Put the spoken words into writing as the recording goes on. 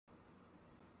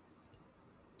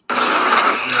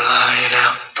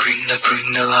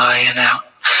bring the lion out.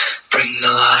 Bring the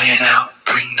lion out.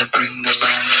 Bring the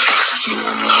lion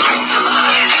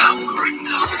out. Bring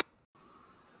the.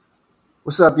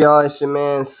 What's up, y'all? It's your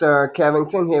man, Sir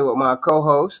Kevington, here with my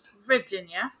co-host,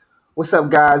 Virginia. What's up,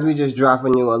 guys? We just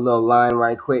dropping you a little line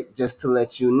right quick just to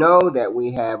let you know that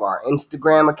we have our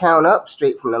Instagram account up,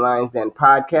 Straight from the Lions Den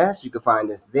Podcast. You can find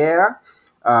us there.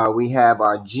 We have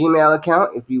our Gmail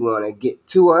account if you want to get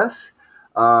to us.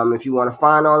 If you want to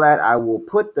find all that, I will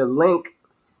put the link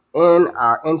in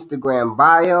our Instagram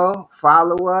bio.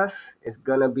 Follow us. It's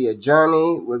going to be a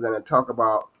journey. We're going to talk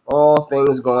about all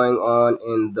things going on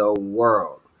in the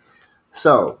world.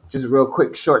 So, just a real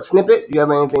quick short snippet. Do you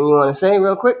have anything you want to say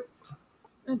real quick?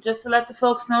 Just to let the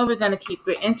folks know, we're going to keep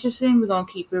it interesting. We're going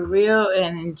to keep it real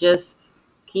and just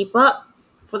keep up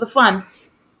for the fun.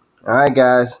 All right,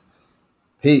 guys.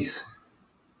 Peace.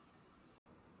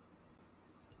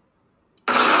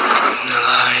 Bring the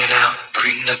lion out.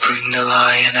 Bring the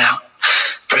lion out.